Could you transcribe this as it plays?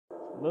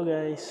Hello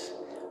guys,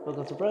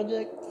 welcome to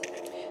Project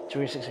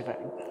 365.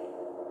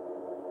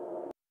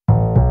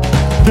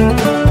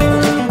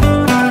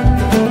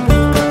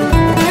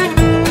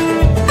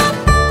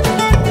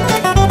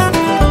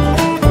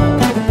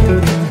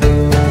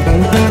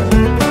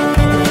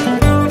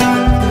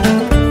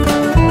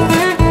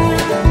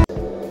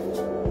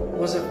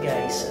 What's up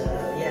guys?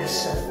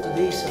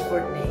 Today is the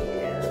fourth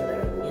day,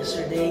 and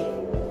yesterday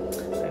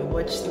I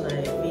watched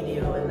my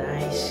video and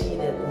I see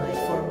that my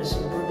form is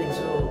improving,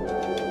 so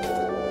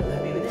I'm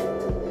happy with it.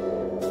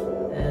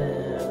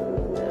 And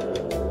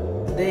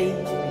today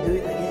we do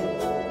it again,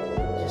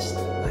 just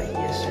like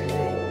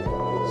yesterday.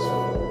 So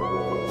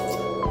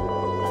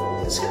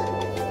let's go.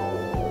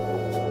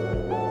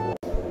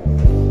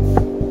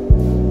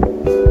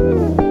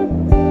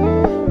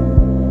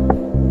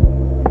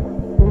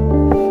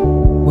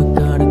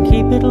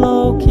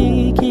 Low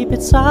key, keep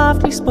it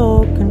softly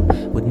spoken,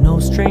 with no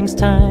strings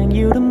tying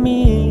you to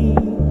me.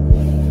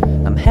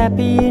 I'm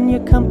happy in your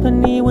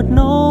company with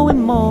no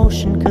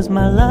emotion, 'cause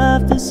my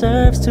love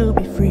deserves to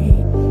be free.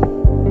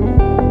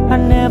 I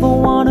never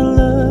wanna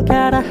look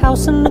at a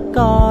house in the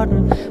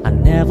garden, I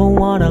never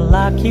wanna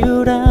lock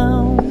you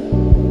down.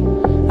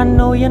 I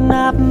know you're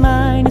not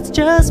mine, it's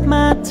just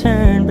my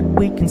turn, but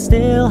we can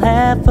still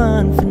have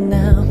fun for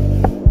now.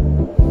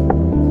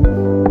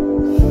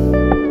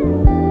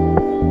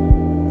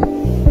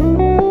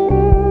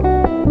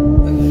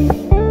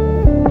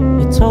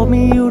 Told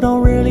me you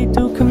don't really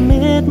do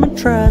commitment,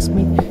 trust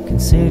me,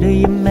 consider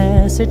your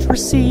message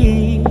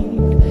received.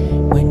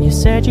 When you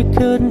said you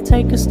couldn't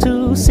take us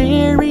too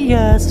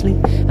seriously,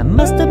 I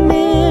must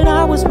admit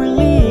I was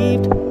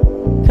relieved,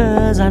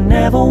 'cause I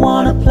never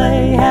wanna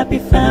play happy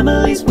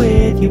families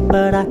with you,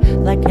 but I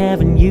like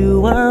having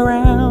you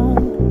around.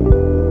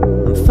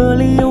 I'm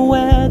fully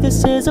aware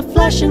this is a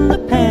flash in the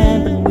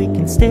pan, but we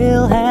can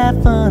still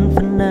have fun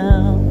for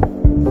now.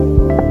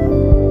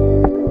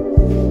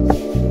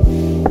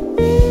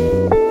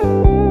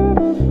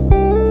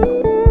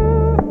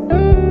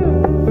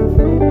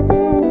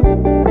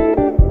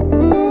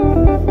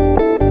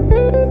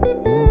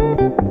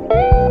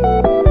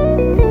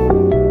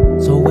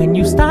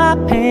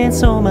 Stop paying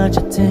so much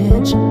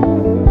attention,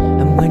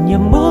 and when you're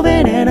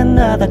moving in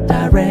another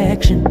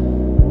direction,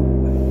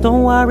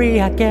 don't worry,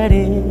 I get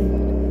it.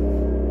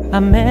 I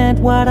meant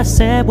what I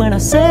said when I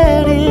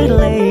said it,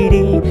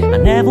 lady. I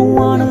never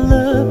wanna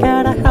look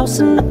at a house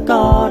in the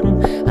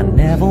garden, I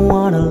never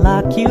wanna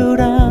lock you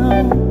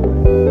down.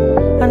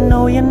 I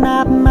know you're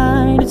not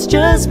mine, it's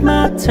just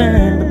my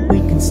turn, but we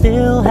can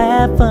still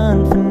have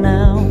fun for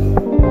now.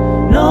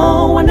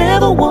 No, I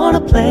never wanna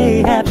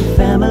play happy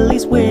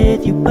families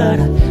with you, but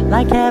I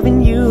like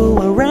having you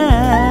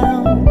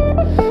around.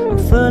 I'm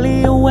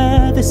fully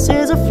aware this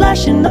is a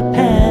flash in the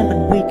pan,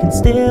 but we can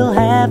still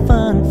have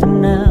fun for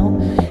now.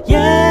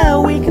 Yeah,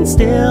 we can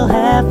still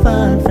have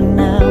fun for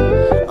now.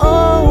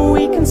 Oh,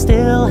 we can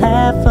still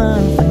have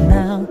fun for now.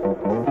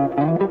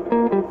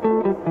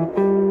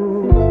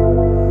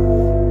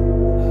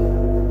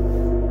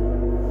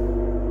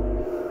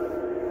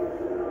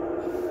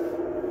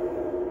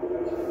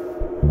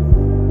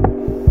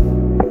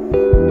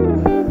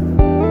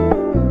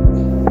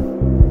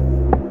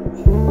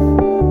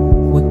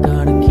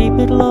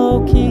 Low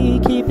key,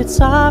 keep it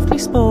softly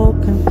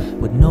spoken,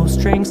 with no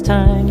strings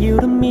tying you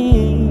to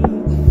me.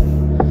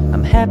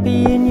 I'm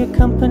happy in your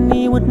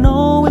company with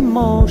no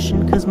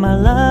emotion, 'cause my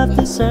love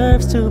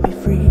deserves to be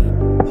free.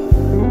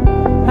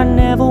 I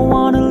never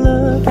wanna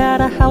look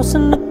at a house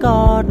in the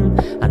garden,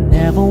 I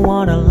never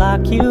wanna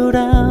lock you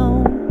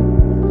down.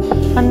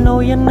 I know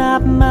you're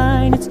not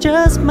mine, it's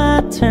just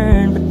my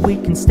turn, but we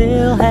can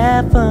still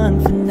have fun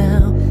for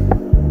now.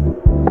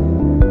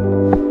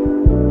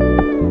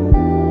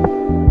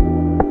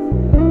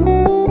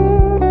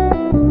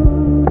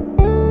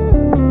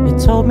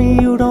 Told me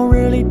you don't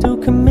really do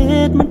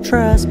commitment,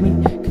 trust me,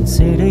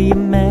 consider your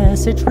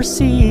message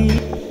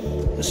received.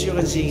 As you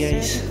can see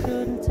guys,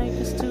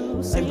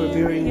 I'm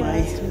preparing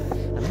my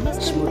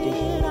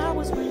smoothie.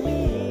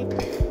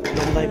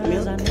 Long life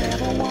milk, almond,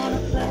 and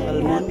walnuts, and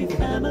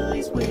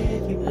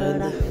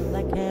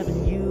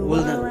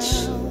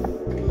oats,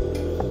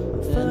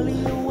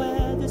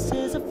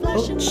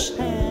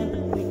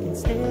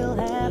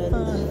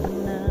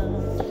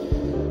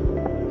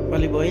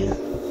 olive oil,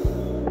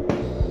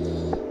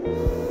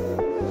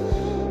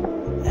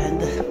 and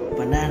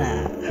banana.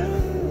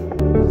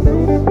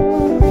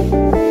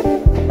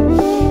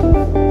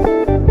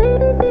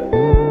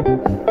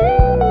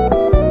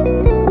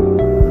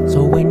 So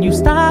when you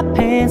stop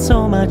paying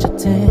so much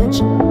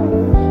attention,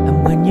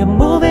 and when you're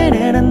moving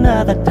in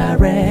another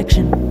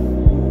direction,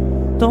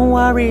 don't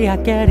worry, I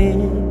get it.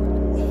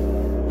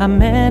 I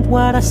meant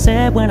what I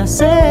said when I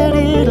said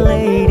it,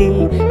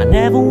 lady. I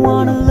never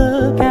wanna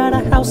look at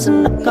a house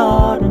in the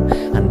garden,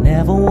 I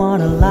never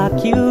wanna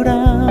lock you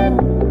down.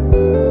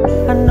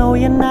 I know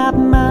you're not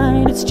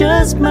mine, it's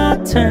just my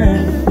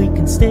turn, but we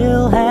can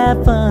still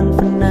have fun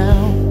for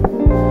now.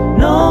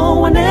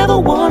 No, I never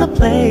wanna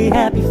play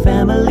happy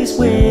families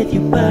with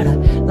you, but I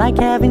like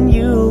having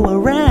you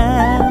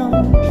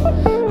around.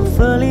 I'm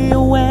fully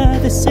aware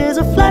this is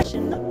a flash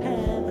in the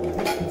pan, but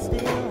we can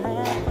still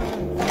have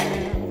fun for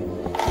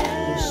now.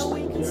 Yeah,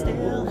 we can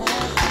still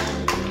have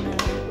fun for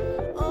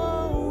now.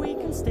 Oh, we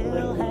can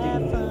still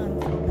have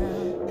fun for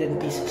now. 10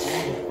 pieces.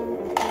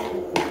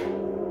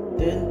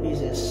 10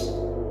 pieces.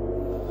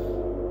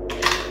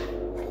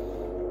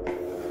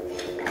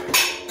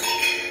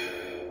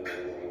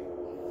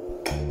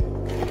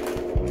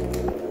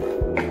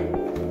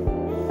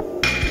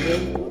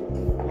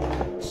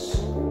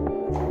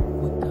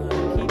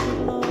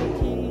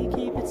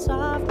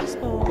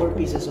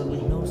 Pieces only.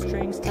 No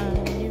strings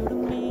tying you to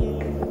me.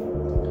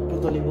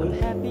 Totally boy.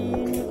 Happy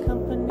in your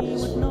company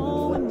with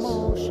no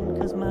emotion,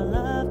 cause my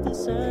love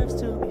deserves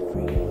to be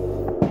free.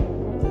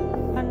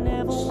 I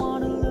never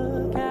wanna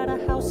look at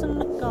a house in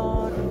the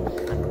garden.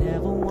 I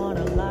never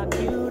wanna lock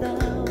you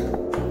down.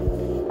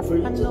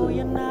 I know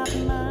you're not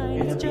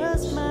mine, it's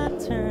just my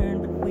turn,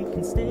 but we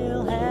can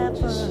still have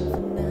fun for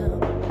now.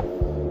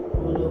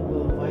 Full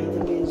of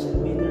vitamins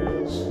and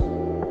minerals.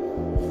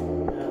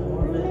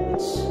 More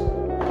vitamins.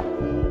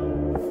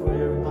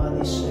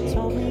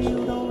 Told me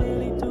you don't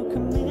really do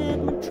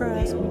commitment,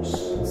 trust me.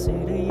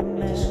 Consider your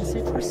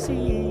message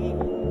received.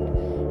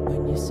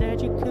 When you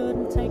said you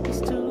couldn't take this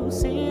too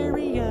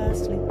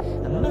seriously,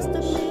 I must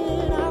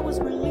admit I was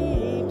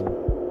relieved.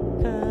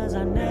 Cause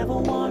I never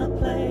wanna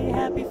play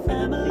happy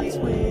families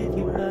with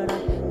you, but I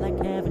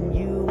like having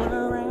you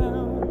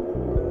around.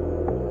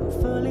 I'm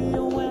fully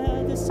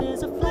aware this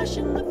is a flash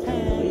in the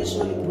pan,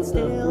 but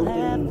still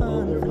have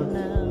fun for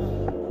now.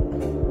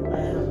 I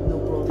have no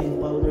protein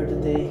powder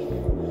today.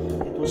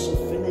 It was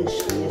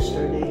finished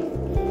yesterday,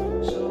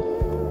 so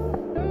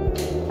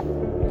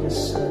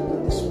just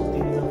do this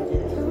protein without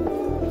it.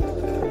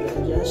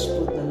 Just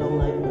put the long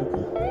life milk.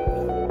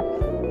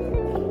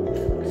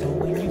 So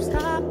when you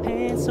stop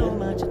paying so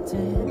much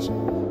attention,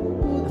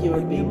 Put your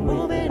when you're big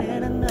moving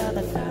in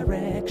another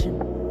direction,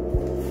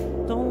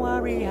 don't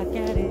worry, I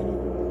get it.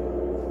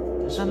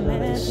 I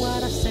meant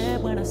what I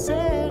said when I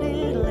said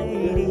it,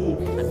 lady.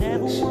 I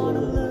never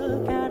wanna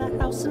look at a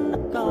house in the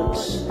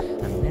garden.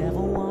 I never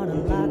wanna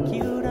lock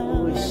you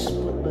down.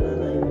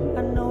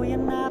 I know you're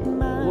not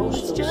mine,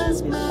 it's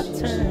just my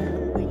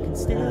turn. We can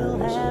still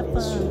have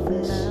fun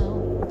for now.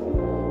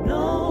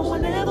 No, I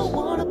never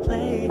wanna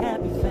play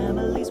happy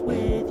families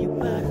with you,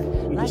 but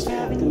I like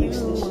having you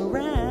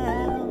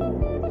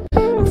around.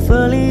 I'm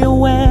fully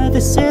aware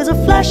this is a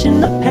flash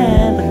in the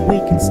pan, but we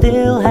can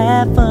still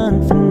have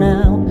fun for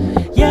now.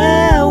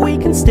 Yeah, we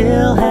can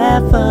still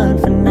have fun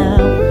for now.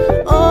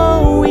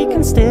 Oh, we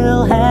can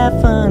still have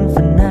fun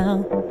for now.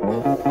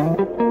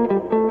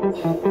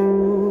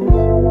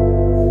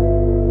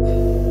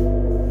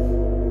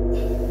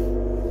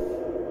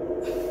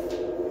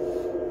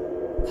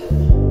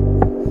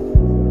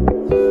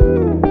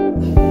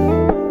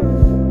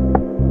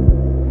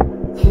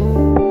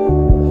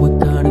 We're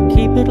gonna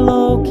keep it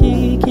low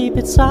key, keep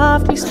it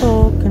softly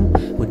spoken,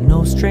 with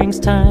no strings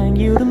tying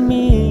you to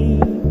me.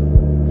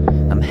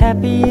 I'm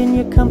happy in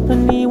your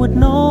company with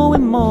no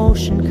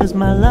emotion, cause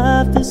my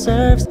love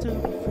deserves to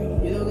be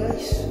free. You know,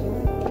 guys,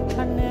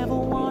 I never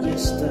wanna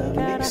just look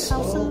at a mix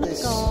house all in the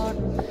this-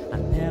 garden. I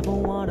never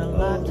wanna all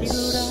lock you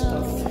this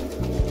down.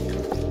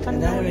 stuff. I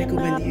And know I you're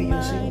recommend not you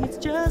mine, using it's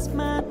just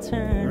my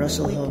turn.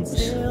 Russell We can Hobbs.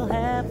 still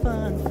have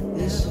fun for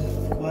this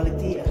now.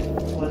 quality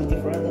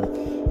product,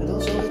 and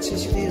also it's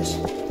easy to use.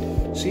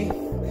 See,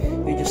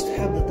 you just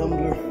have the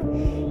tumbler,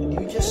 and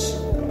you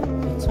just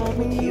You told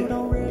me you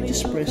don't really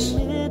just do press.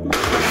 commitment.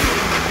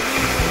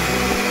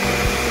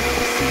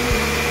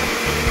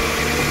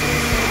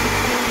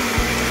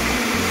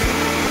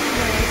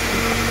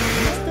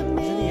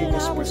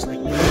 Just press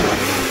like that.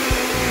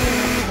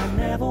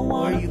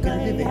 Or you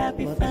can leave it,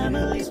 happy but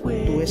families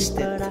with twist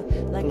you, it but I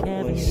like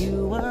having clockwise.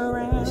 you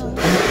around.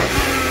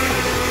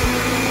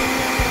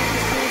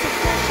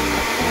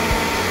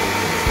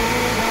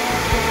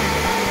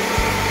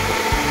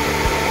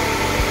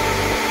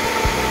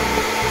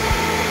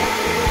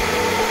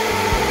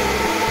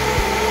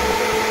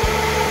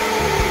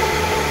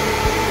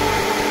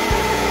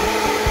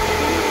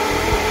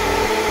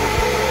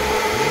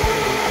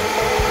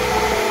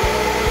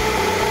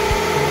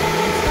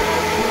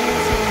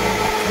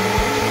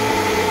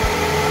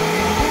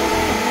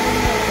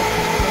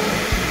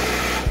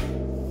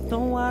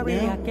 Don't worry,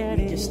 I Now get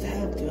you it. just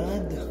have to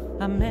add.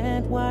 I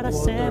meant what I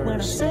said when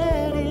I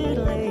said it,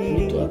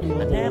 lady.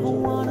 I never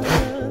wanna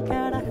look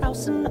at a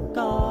house in the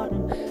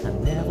garden. I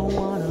never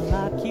wanna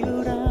lock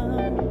you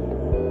down.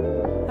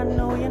 I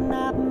know you're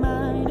not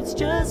mine, it's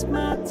just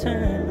my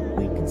turn.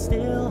 We can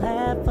still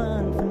have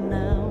fun for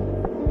now.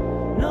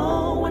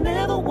 No, I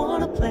never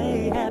wanna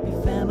play happy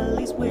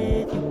families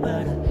with you,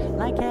 but I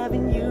like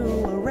having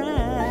you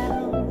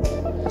around.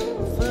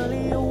 I'm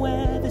fully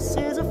aware this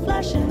is a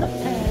flash in the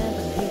pan,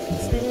 but we can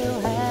still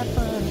have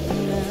fun for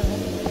now.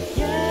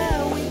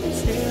 Yeah, we can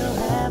still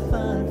have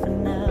fun for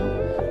now.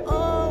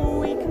 Oh,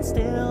 we can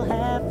still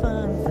have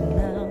fun for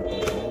now.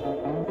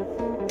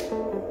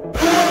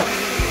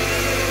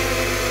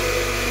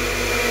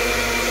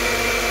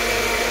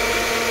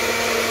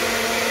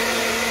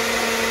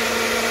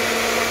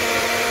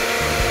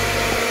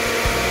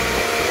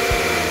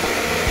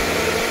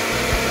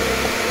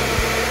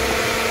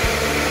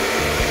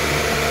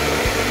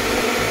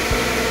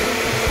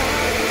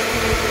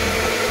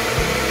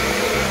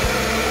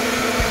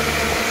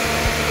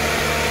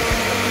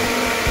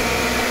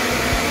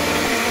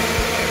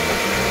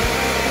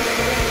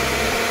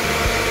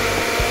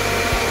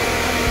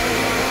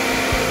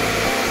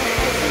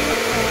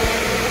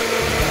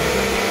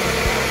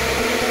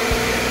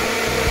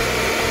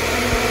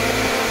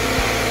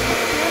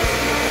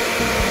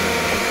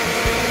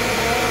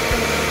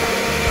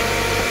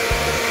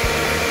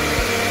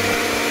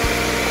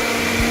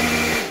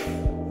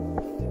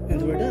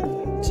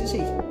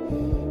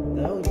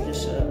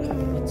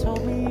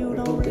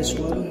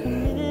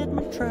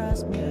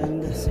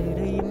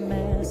 Consider your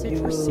message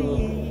you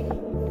received.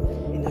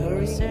 in a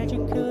hurry, You said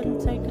you couldn't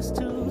take us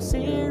too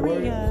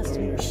serious.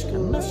 or your I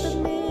schools, must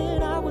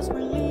admit I was or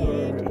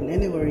relieved, in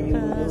anywhere you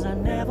cause I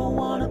go. never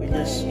wanna We play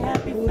just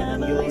happy put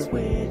families your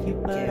with you,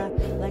 but I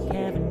like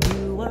having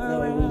you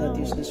Now I will not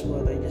use around. this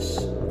word, I just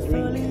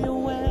Fully drink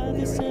aware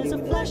this directly is a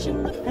with the flash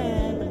in the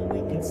pan, but we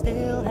can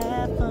still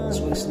have fun This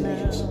one's for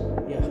delicious.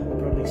 now. Yeah, I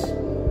promise.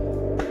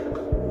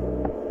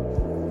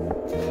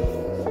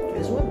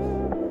 Guess what?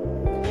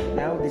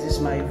 Now this is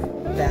my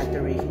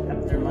battery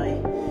after my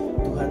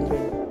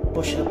 200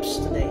 push-ups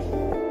today.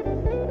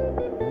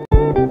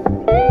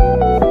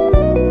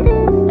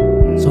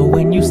 So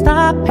when you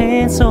stop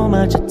paying so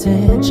much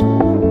attention,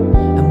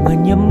 and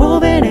when you're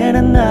moving in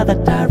another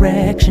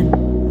direction,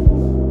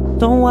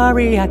 don't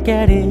worry, I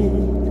get it.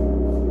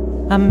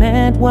 I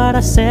meant what I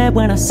said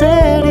when I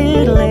said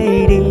it,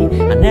 lady.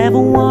 I never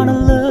wanna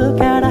look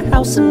at a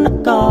house in the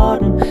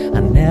garden. I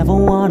never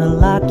wanna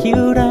lock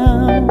you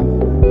down.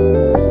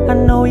 I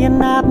know you're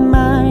not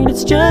mine,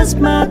 it's just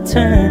my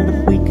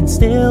turn, but we can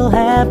still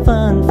have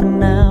fun for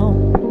now.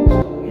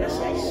 Yes,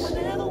 guys.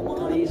 Today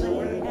is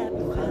over.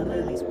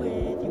 200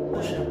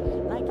 push-up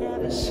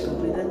is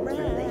completed for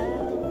the day.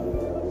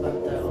 But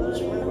always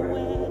remember,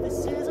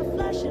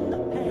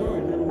 you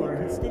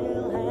remember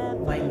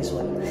buying this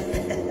one.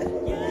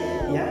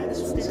 Yeah, this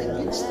one is a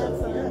good stuff.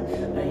 Yeah,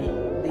 I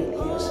daily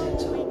use it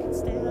so I can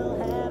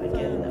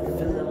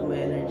fill up my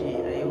energy.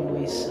 I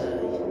always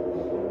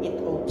eat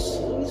oats.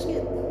 Always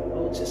good.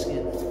 Oats is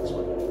good. This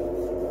one.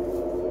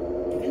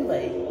 You can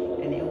buy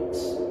any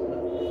oats,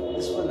 but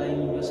this one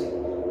I'm using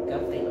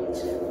Captain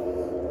Oats.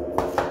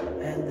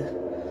 And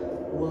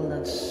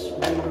walnuts.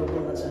 Remember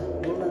walnuts?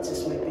 Walnuts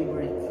is my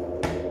favorite.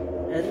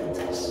 And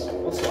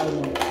also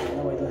almond.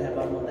 Now I don't have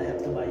almond. I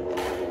have to buy.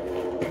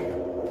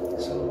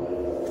 So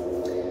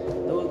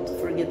don't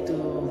forget to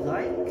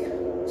like,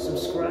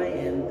 subscribe,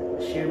 and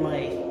share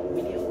my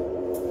video.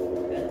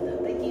 And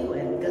thank you,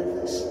 and God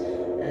bless.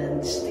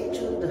 And stay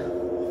tuned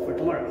for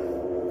tomorrow.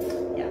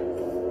 Yeah,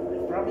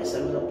 I promise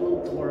I will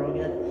upload tomorrow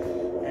again,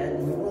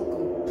 and we will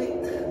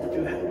complete the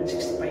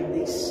 365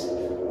 days,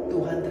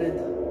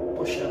 200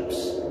 push-ups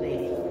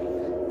daily.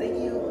 Thank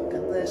you.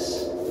 God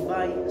bless.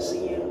 Bye.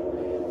 See you.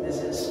 This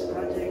is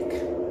Project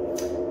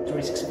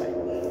 365.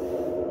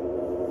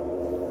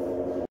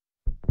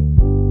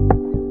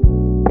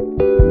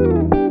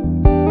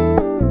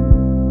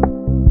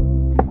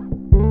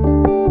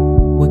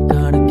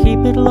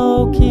 Keep it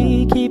low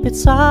key, keep it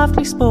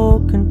softly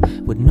spoken,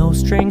 with no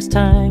strings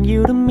tying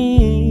you to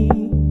me.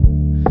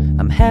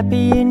 I'm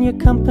happy in your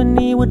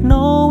company with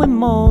no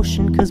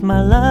emotion, cause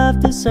my love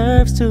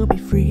deserves to be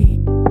free.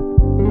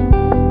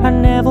 I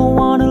never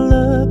wanna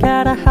look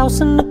at a house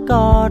in the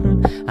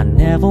garden. I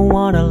never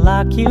wanna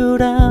lock you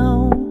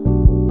down.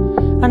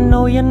 I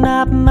know you're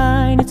not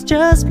mine, it's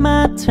just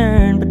my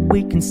turn, but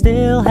we can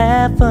still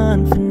have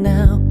fun for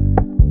now.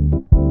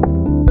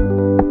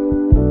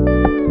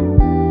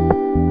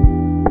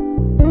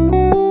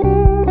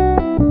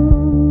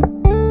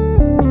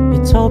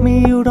 Told me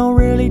you don't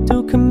really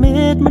do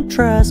commitment,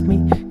 trust me.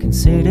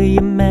 Consider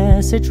your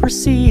message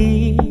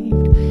received.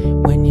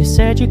 When you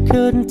said you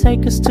couldn't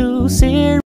take us too serious.